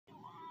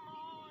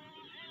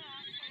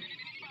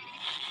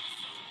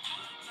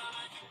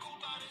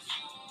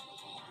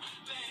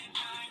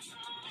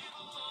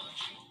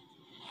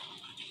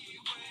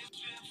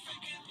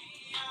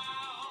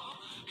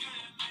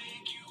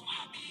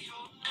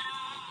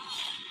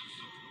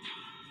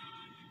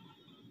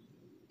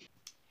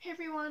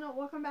everyone,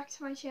 welcome back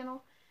to my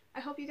channel. I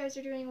hope you guys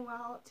are doing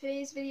well.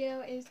 Today's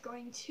video is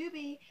going to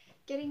be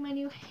getting my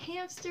new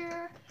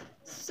hamster.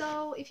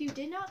 So if you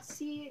did not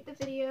see the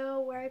video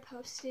where I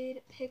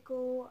posted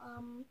Pickle,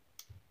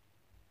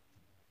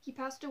 he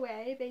passed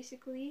away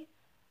basically,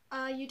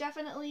 you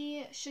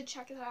definitely should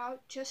check that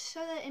out just so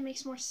that it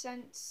makes more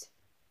sense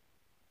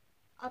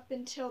up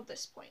until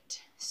this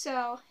point.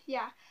 So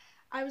yeah,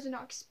 I was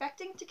not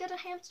expecting to get a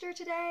hamster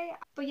today,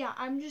 but yeah,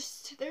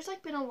 there's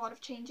like been a lot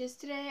of changes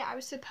today. I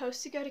was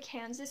supposed to go to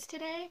Kansas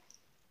today,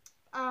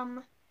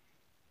 but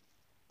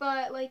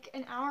like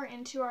an hour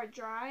into our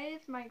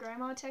drive, my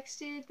grandma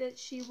texted that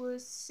she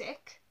was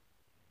sick,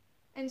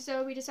 and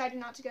so we decided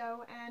not to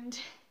go, and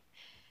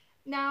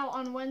now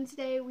on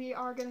Wednesday we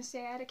are gonna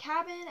stay at a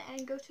cabin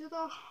and go to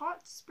the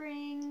hot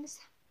springs.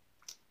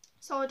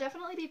 So I'll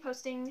definitely be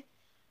posting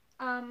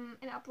and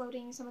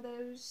uploading some of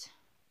those,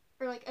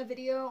 or like a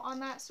video on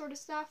that sort of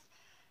stuff.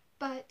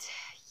 But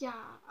yeah,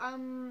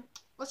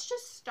 let's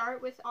just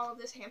start with all of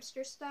this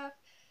hamster stuff.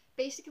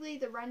 Basically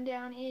the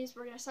rundown is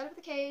we're gonna set up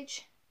the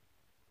cage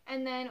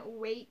and then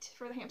wait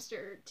for the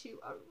hamster to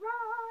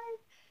arrive.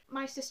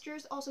 My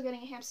sister's also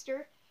getting a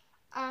hamster.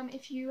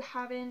 If you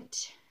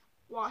haven't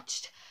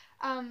watched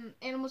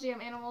Animals Jam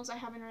Animals I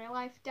Have in Real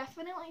Life,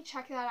 definitely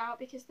check that out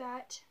because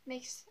that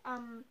makes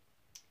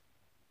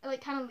it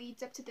like kind of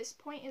leads up to this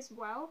point as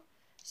well.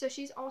 So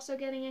she's also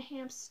getting a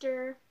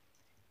hamster,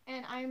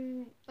 and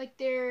I'm like,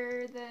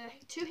 they're the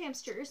two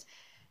hamsters.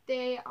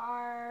 They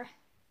are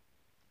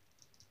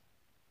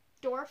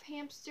dwarf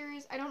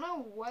hamsters. I don't know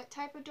what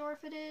type of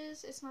dwarf it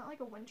is. It's not like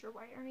a winter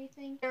white or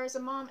anything. There's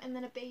a mom and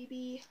then a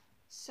baby.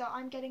 So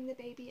I'm getting the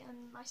baby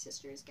and my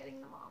sister is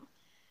getting the mom.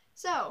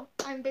 So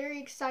I'm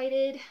very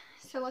excited.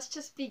 So let's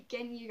just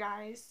begin, you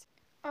guys.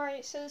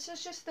 Alright, so this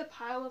is just the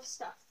pile of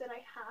stuff that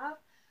I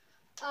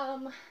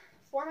have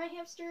for my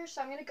hamster.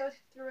 So I'm going to go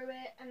through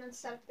it and then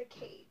set up the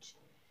cage.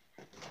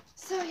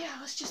 So yeah,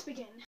 let's just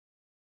begin.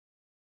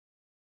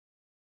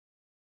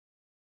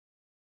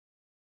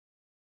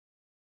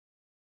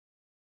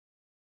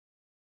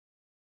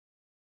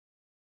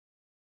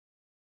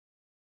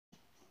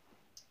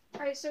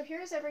 Alright, so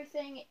here's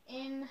everything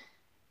in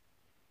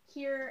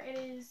here. It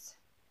is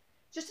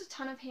just a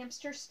ton of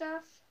hamster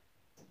stuff.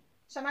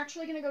 So I'm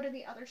actually going to go to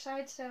the other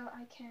side so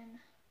I can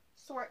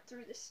sort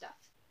through this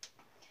stuff.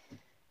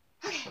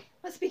 Okay,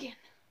 let's begin.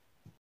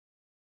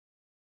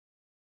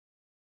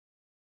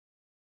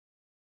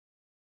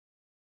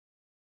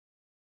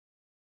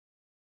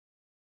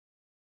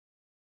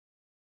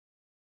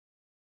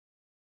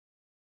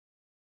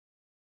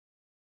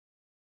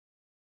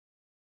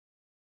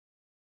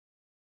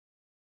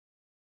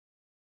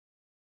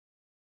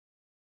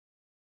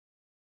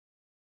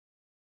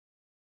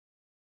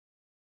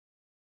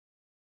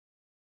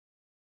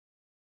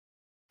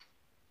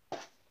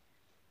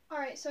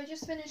 Alright, so I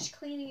just finished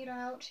cleaning it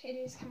out. It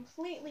is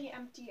completely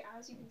empty,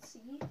 as you can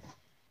see.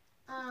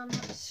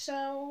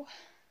 So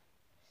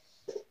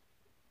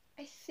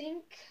I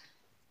think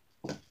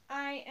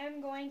I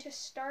am going to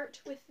start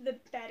with the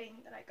bedding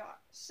that I got.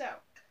 So,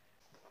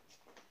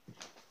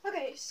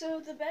 okay, so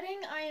the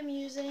bedding I am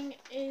using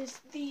is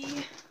the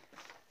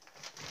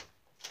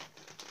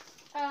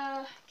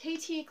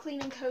KT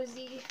Clean and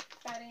Cozy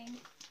bedding.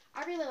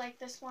 I really like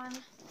this one.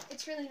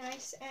 It's really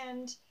nice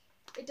and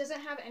it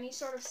doesn't have any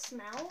sort of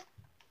smell,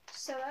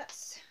 so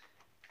that's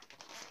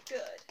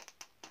good.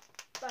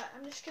 But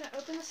I'm just going to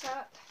open this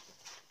up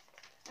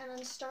and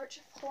then start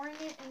pouring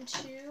it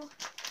into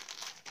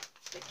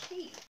the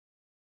cage.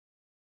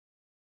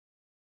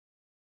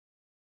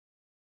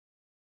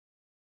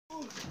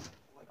 Oh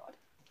my god.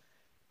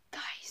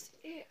 Guys,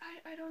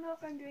 I don't know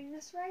if I'm doing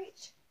this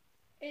right.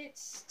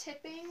 It's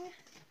tipping,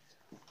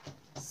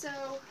 so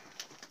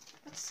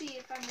let's see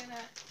if I'm gonna...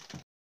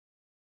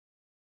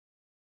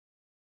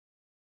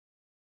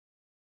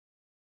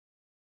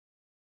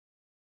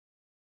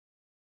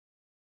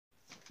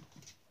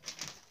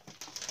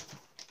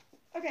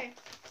 Okay,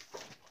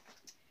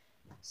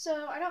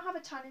 so I don't have a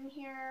ton in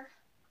here,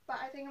 but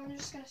I think I'm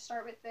just going to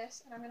start with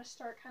this, and I'm going to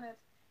start kind of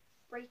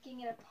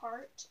breaking it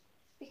apart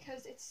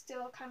because it's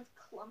still kind of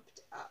clumped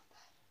up.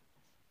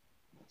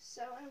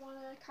 So I want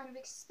to kind of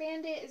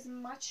expand it as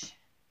much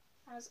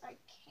as I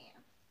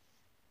can.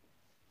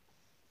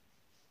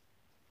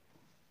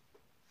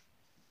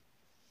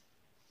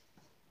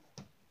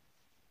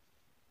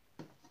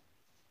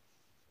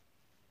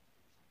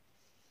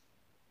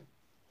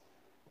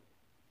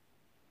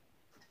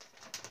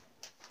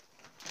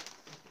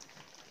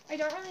 I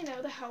don't really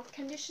know the health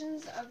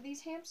conditions of these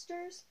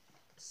hamsters,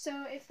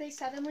 so if they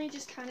suddenly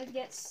just kind of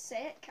get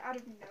sick out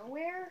of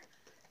nowhere,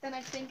 then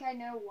I think I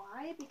know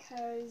why,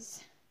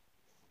 because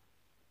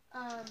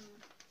of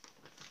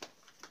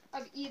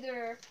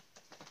either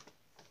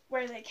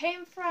where they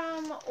came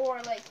from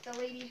or like the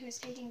lady who's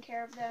taking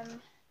care of them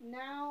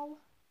now.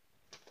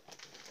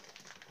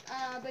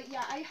 But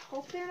yeah, I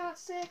hope they're not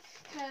sick,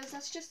 because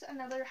that's just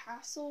another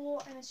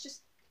hassle, and it's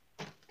just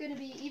going to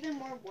be even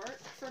more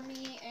work for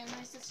me and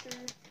my sister.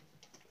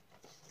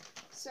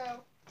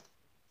 So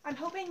I'm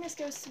hoping this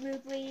goes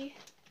smoothly.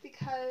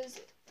 because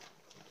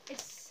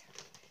it's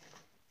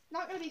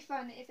not going to be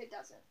fun if it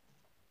doesn't.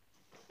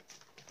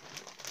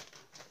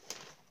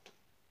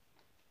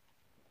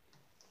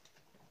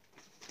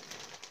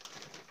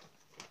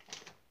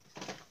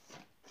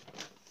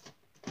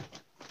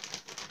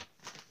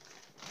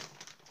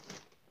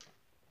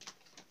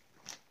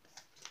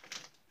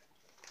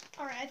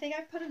 Alright, I think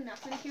I've put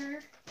enough in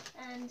here,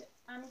 and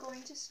I'm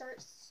going to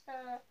start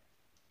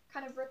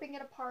kind of ripping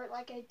it apart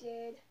like I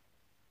did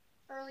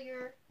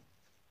earlier,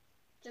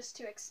 just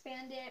to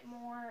expand it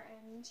more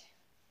and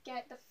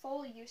get the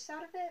full use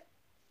out of it.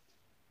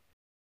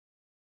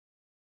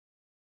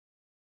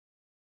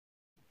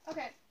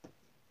 Okay,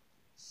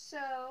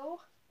 so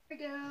I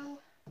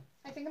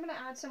think I'm going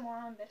to add some more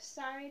on this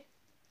side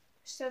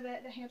so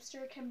that the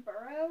hamster can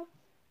burrow.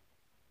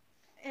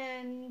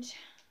 And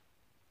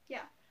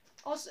yeah,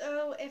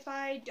 also if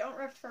I don't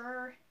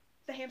refer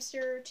the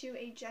hamster to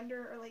a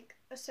gender or like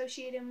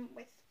associate him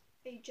with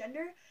a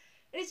gender,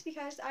 it is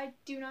because I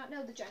do not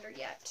know the gender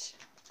yet.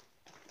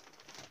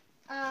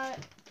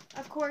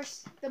 Of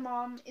course, the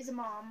mom is a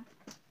mom.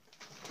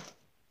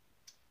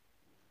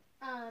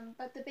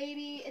 But the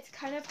baby, it's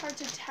kind of hard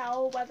to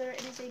tell whether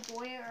it is a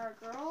boy or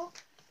a girl.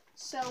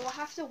 So we'll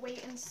have to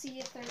wait and see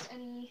if there's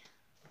any,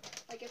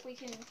 like if we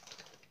can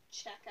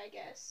check, I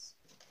guess.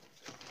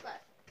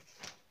 But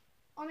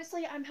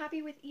honestly, I'm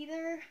happy with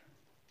either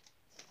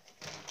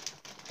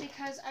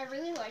because I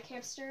really like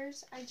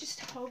hamsters. I just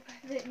hope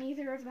that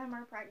neither of them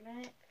are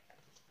pregnant.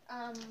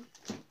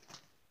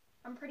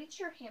 I'm pretty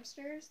sure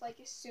hamsters, like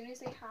as soon as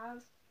they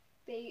have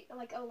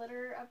like a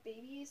litter of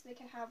babies, they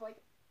can have like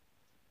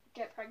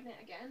get pregnant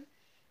again,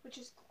 which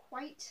is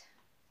quite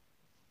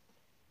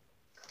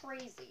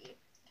crazy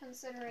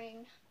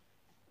considering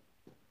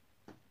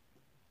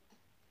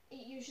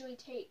it usually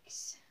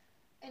takes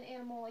an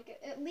animal like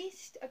at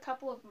least a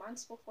couple of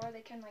months before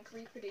they can like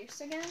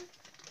reproduce again.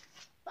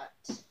 But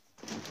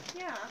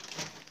yeah.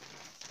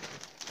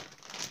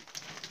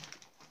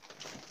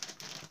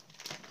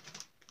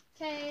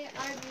 Okay,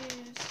 I've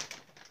used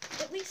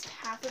at least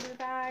half of the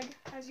bag,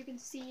 as you can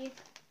see.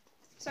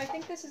 So I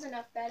think this is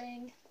enough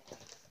bedding.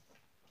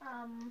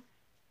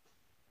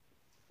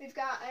 We've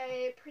got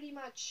a pretty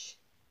much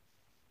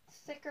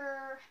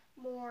thicker,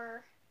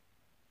 more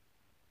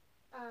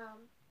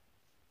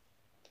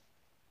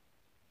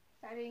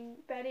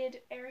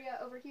bedded area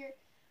over here,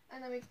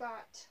 and then we've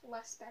got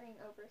less bedding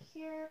over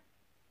here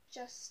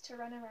just to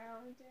run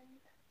around. And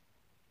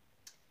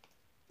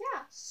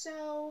yeah,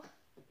 so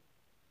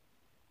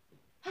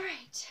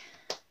alright,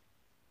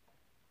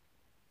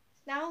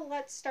 now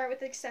let's start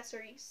with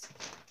accessories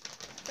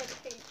for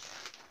the cage.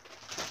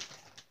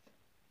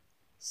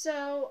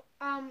 So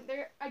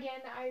there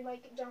again, I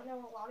like don't know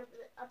a lot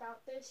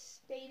about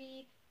this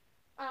baby,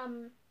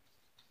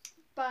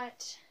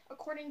 but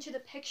according to the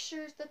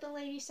pictures that the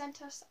lady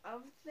sent us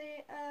of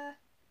the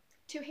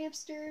two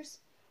hamsters,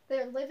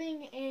 they're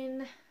living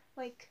in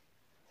like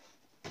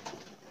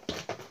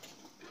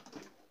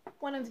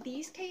one of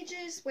these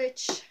cages,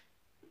 which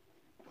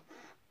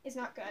is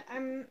not good. I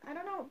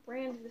don't know what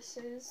brand this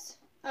is.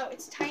 Oh,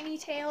 it's Tiny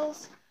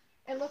Tails.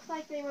 It looked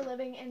like they were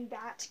living in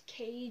that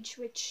cage,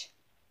 which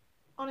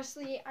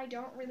honestly I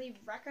don't really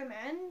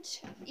recommend,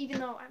 even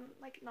though I'm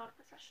like not a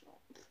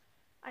professional.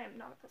 I am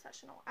not a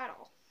professional at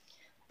all.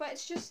 But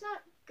it's just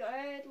not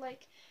good.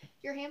 Like,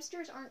 your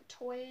hamsters aren't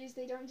toys.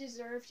 They don't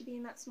deserve to be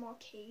in that small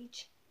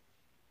cage.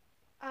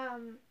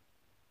 And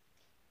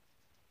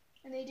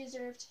they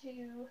deserve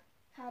to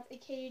have a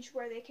cage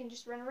where they can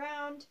just run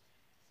around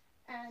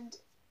and,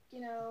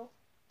 you know,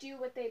 do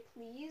what they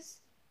please.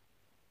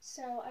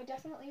 So I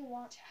definitely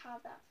want to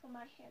have that for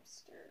my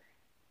hamster.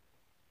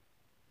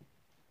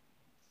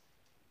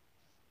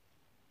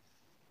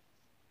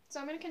 So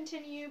I'm going to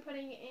continue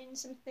putting in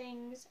some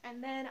things,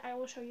 and then I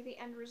will show you the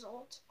end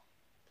result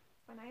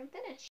when I am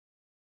finished.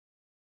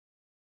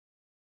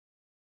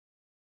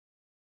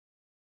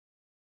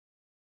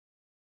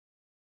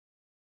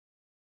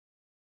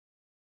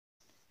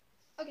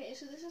 Okay,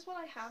 so this is what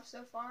I have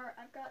so far.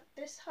 I've got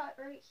this hut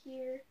right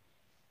here,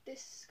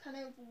 this kind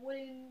of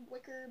wooden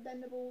wicker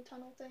bendable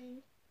tunnel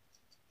thing,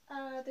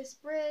 this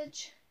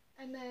bridge,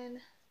 and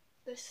then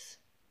this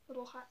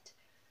little hut.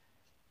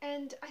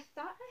 And I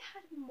thought I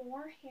had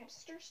more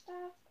hamster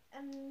stuff,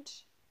 and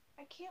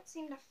I can't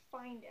seem to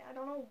find it. I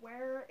don't know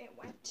where it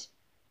went,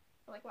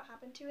 or like what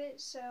happened to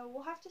it, so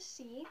we'll have to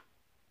see.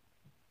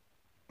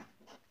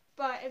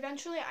 But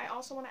eventually I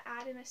also want to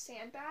add in a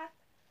sand bath,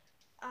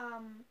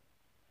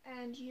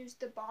 and use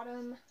the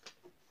bottom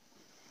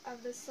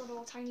of this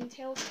little Tiny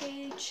Tails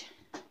cage.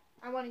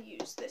 I want to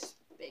use this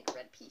big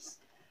red piece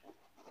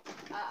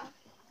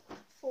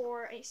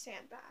for a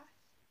sand bath.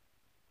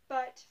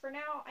 But for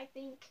now, I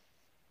think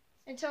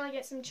until I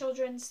get some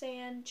children's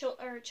sand,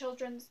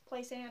 children's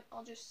play sand,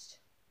 I'll just,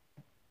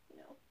 you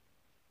know,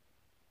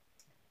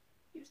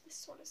 use this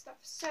sort of stuff.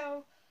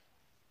 So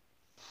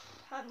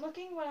I'm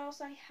looking what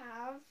else I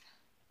have.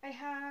 I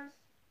have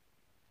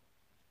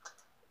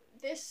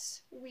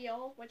this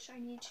wheel, which I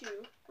need to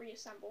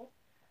reassemble,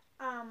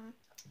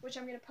 which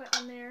I'm going to put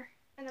on there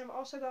And then I've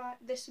also got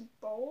this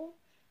bowl,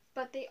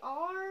 but they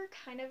are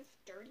kind of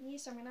dirty,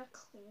 so I'm gonna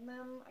clean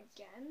them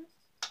again.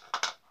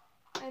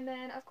 And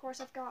then of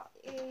course I've got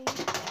a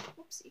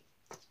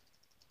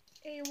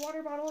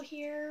water bottle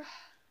here.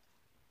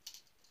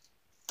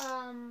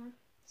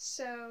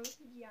 So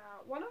yeah,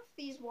 one of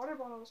these water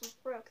bottles was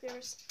broke.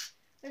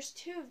 There's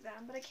two of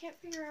them, but I can't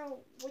figure out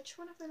which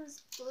one of them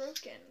is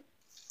broken.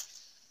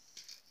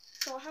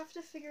 So I'll have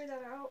to figure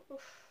that out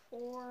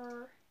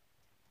before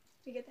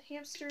we get the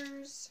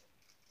hamsters.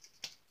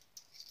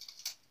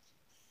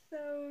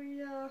 So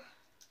yeah,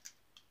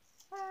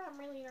 I'm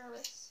really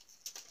nervous.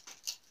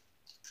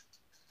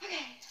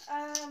 Okay,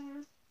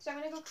 so I'm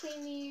gonna go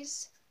clean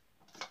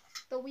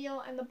the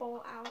wheel and the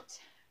bowl out,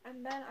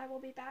 and then I will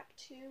be back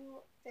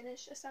to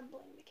finish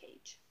assembling the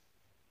cage.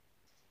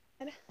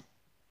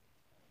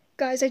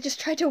 Guys, I just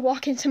tried to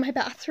walk into my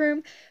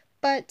bathroom,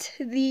 but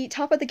the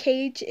top of the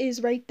cage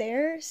is right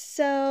there,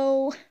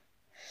 so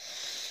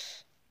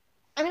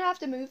I'm gonna have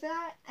to move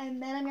that, and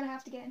then I'm gonna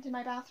have to get into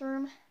my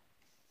bathroom.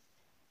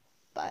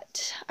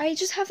 But I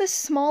just have this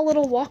small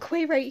little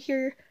walkway right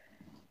here,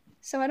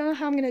 so I don't know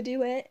how I'm gonna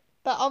do it,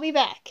 but I'll be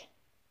back.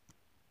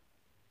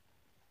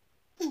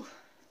 Ooh.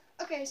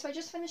 Okay, so I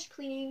just finished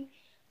cleaning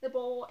the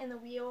bowl and the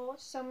wheel,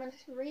 so I'm going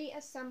to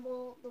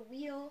reassemble the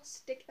wheel,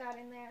 stick that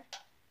in there,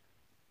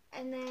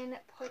 and then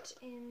put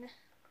in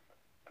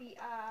the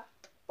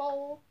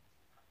bowl.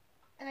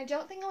 And I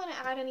don't think I want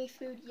to add any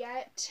food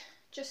yet,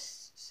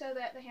 just so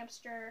that the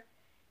hamster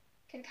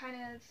can kind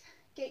of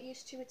get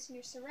used to its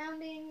new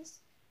surroundings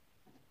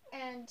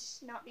and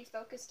not be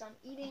focused on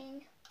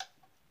eating.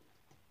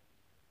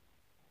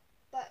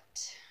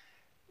 But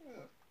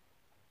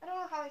I don't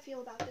know how I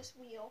feel about this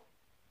wheel.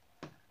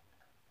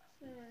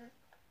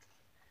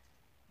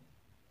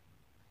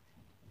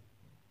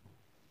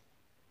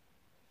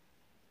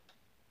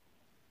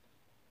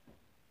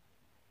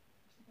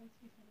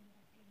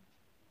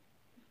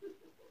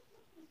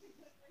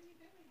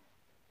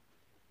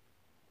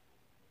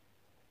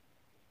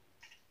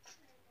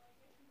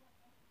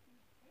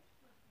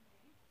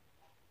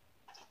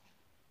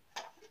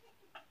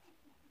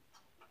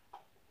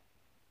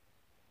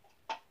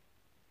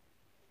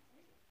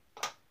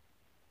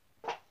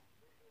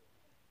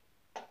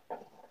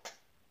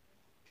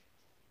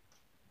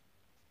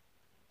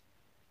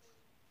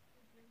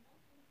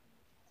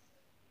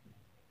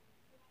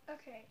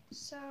 Okay,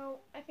 so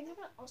I think I'm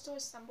gonna also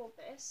assemble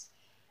this.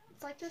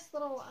 It's like this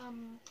little,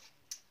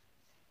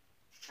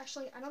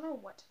 actually, I don't know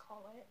what to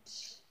call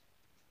it.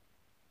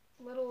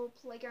 Little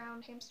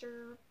playground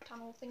hamster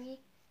tunnel thingy.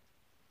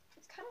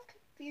 It's kind of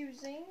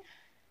confusing,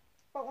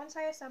 but once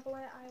I assemble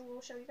it, I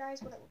will show you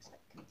guys what it looks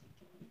like.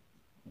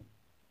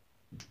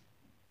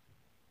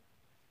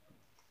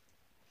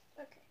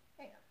 Okay,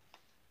 hang on.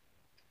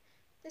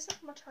 This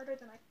is much harder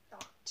than I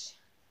thought.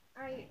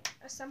 I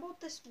assembled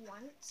this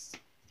once,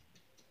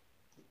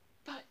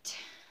 but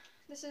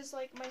this is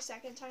like my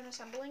second time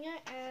assembling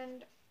it,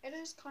 and it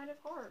is kind of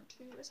hard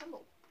to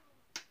assemble.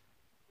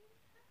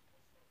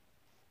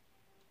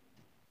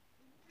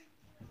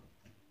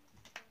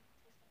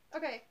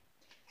 Okay,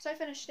 so I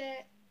finished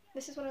it.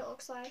 This is what it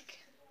looks like.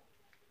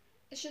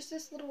 It's just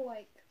this little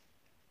like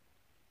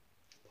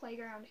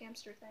playground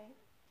hamster thing.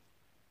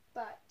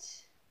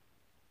 But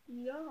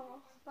yeah,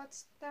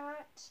 that's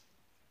that.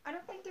 I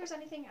don't think there's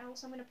anything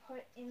else I'm gonna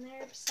put in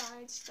there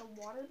besides the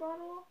water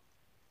bottle.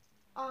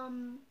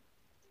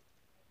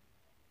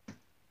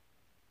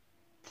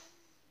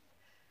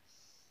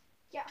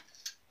 Yeah.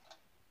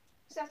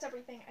 So that's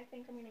everything I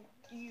think I'm gonna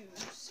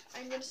use.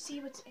 I'm gonna see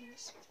what's in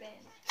this bin.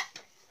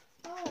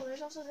 Oh,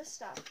 there's also this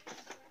stuff.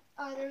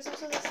 There's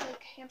also this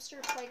like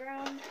hamster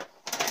playground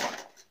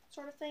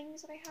sort of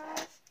things that I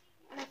have,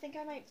 and I think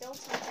I might build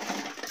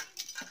something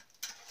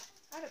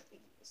out of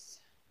these.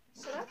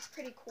 So that's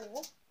pretty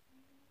cool.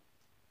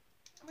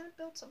 I'm gonna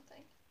build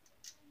something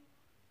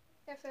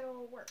if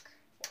it'll work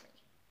for me.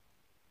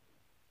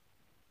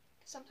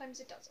 Sometimes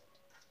it doesn't.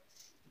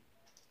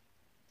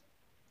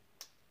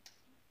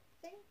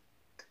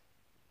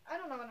 I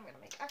don't know what I'm gonna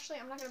make. Actually,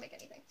 I'm not gonna make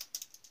anything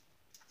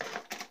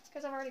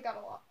because I've already got a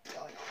lot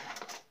going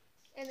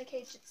on in the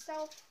cage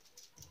itself.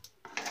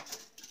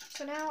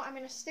 So now I'm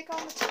gonna stick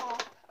on the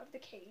top of the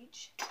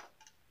cage,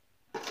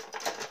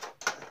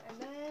 and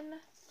then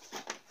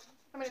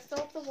I'm gonna fill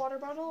up the water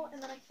bottle,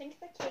 and then I think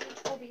the cage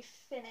will be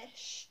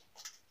finished.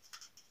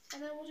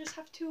 And then we'll just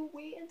have to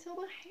wait until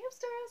the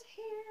hamster is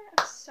here.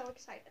 I'm so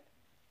excited.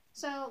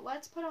 So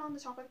let's put on the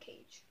top of the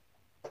cage.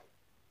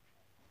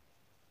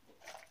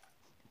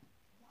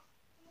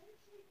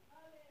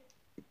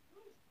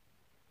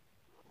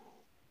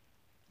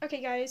 Okay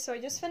guys, so I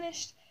just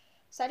finished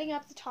setting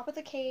up the top of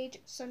the cage,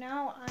 so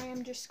now I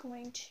am just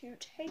going to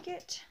take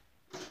it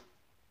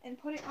and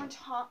put it on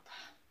top.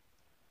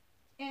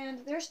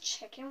 And there's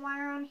chicken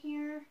wire on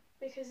here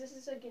because this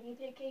is a guinea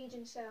pig cage,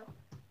 and so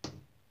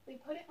we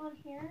put it on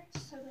here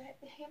so that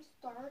the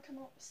hamster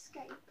cannot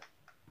escape.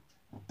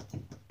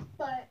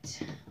 But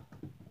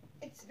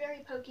it's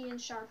very pokey and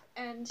sharp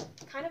and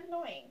kind of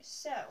annoying,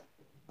 so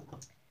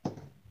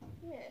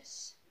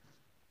yes.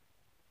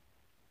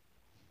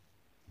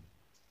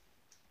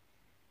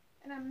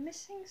 and I'm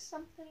missing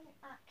something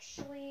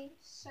actually,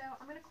 so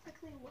I'm gonna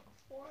quickly look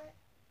for it.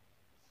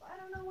 But I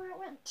don't know where it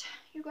went,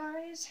 you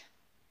guys.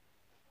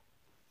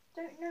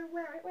 Don't know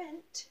where it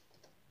went.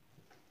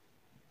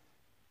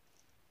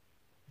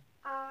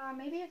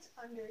 Maybe it's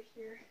under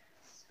here.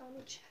 So let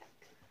me check.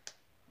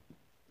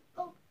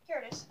 Oh,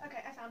 here it is.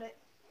 Okay, I found it.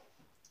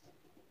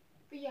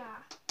 But yeah.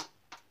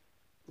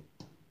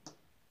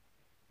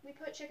 We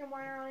put chicken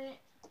wire on it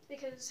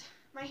because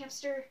my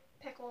hamster,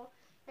 Pickle,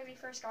 when we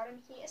first got him,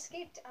 he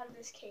escaped out of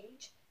this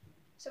cage.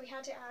 So we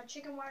had to add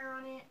chicken wire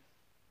on it.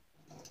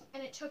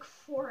 And it took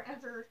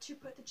forever to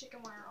put the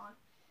chicken wire on.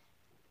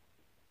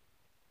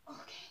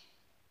 Okay.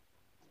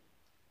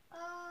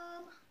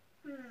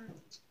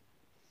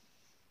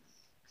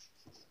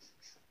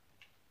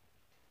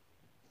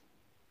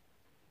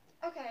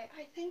 Okay,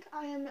 I think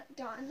I am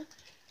done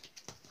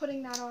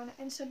putting that on,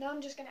 and so now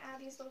I'm just gonna add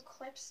these little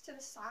clips to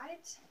the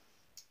sides,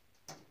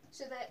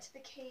 so that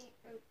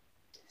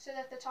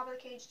the top of the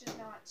cage does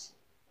not,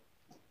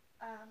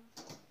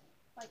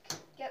 like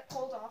get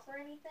pulled off or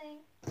anything.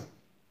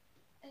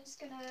 And it's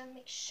gonna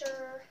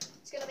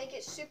make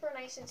it super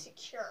nice and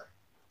secure.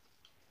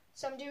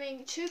 So I'm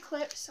doing 2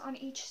 clips on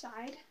each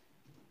side.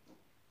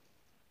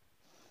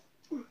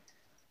 Ooh.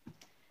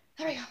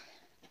 There we go.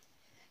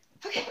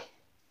 Okay.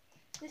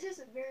 This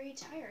is very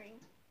tiring.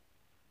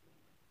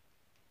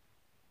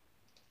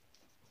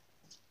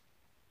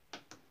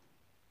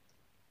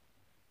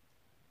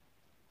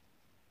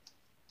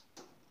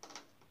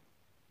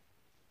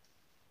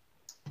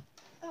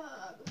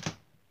 Oh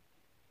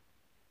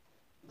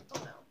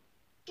no.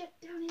 Get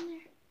down in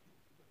there.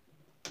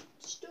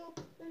 Stop.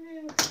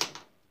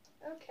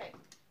 Okay.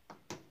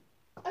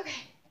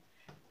 Okay.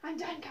 I'm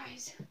done,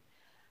 guys.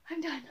 I'm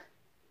done.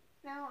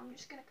 Now I'm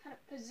just gonna kind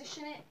of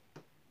position it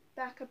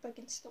back up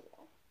against the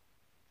wall.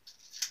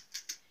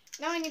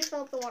 Now I need to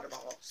fill up the water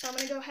bottle. So I'm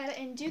gonna go ahead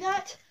and do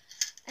that.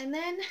 And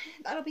then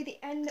that'll be the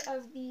end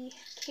of the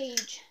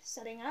cage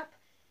setting up.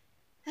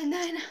 And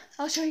then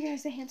I'll show you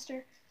guys the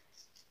hamster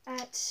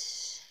at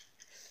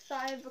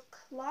 5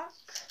 o'clock,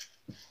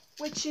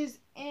 which is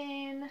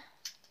in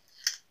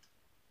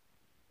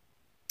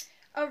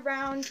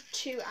around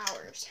 2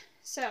 hours.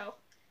 So,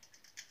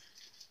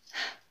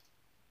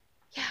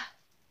 yeah.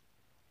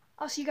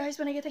 I'll see you guys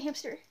when I get the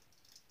hamster.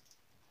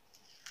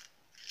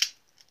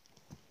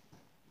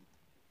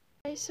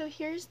 Okay, so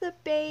here's the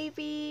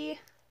baby.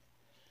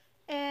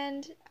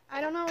 And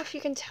I don't know if you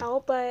can tell,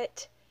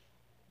 but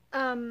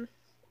it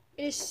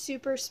is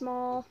super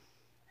small.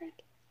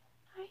 Like,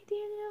 hi there,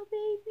 little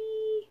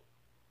baby.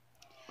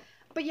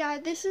 But yeah,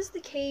 this is the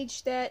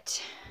cage that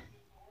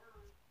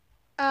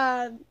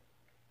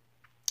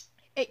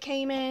it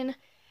came in.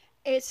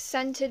 It's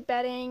scented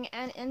bedding,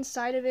 and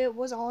inside of it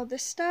was all of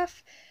this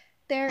stuff.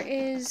 There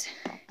is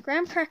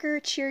graham cracker,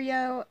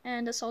 Cheerio,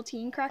 and a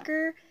saltine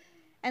cracker,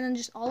 and then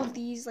just all of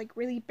these like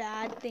really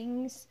bad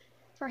things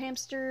for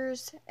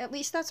hamsters. At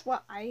least that's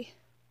what I,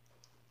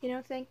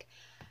 think.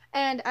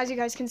 And as you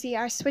guys can see,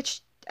 I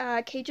switched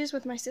cages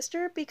with my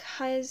sister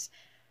because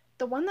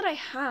the one that I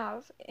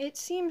have, it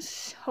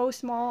seems so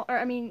small, or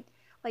I mean,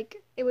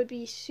 like it would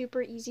be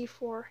super easy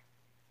for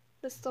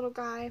this little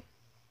guy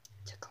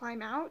to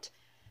climb out.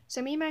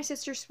 So me and my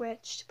sister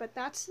switched, but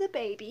that's the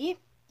baby.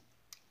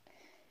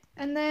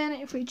 And then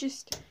if we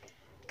just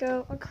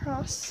go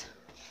across,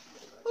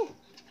 oh,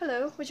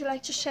 hello, would you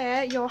like to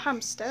share your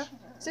hamster?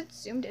 Is it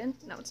zoomed in?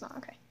 No, it's not.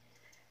 Okay.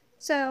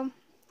 So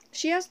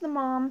she has the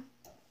mom,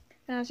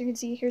 and as you can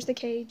see, here's the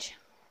cage.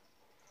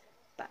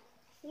 But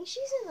I think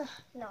she's in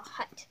the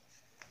hut.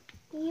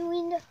 You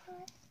in the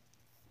hut?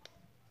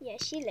 Yeah,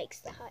 she likes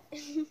the hut.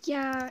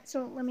 yeah,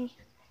 so let me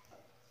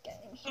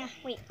get in here.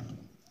 Wait.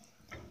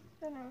 I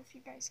don't know if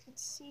you guys can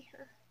see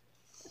her,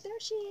 but there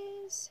she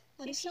is.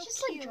 What if She's you so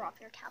just cute. like drop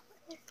your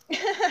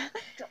tablet?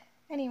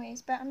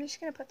 Anyways, but I'm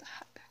just gonna put the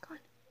hut back on.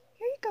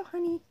 Here you go,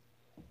 honey.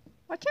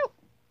 Watch out.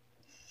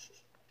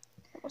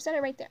 We'll set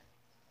it right there.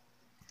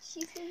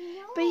 She said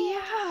no. But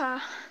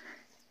yeah,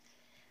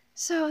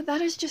 so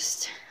that is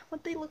just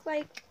what they look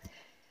like.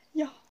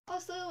 Yeah.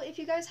 Also, if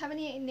you guys have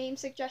any name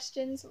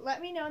suggestions,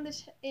 let me know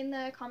in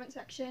the comment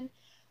section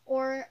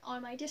or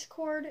on my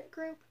Discord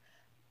group.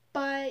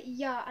 But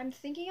yeah, I'm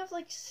thinking of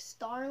like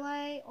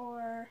Starlight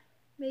or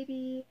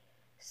maybe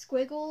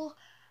Squiggle.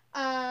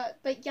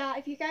 But yeah,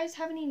 if you guys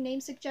have any name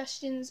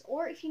suggestions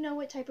or if you know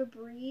what type of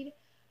breed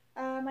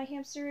my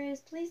hamster is,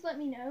 please let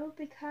me know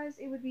because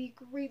it would be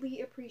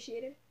greatly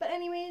appreciated. But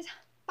anyways,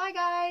 bye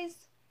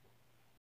guys!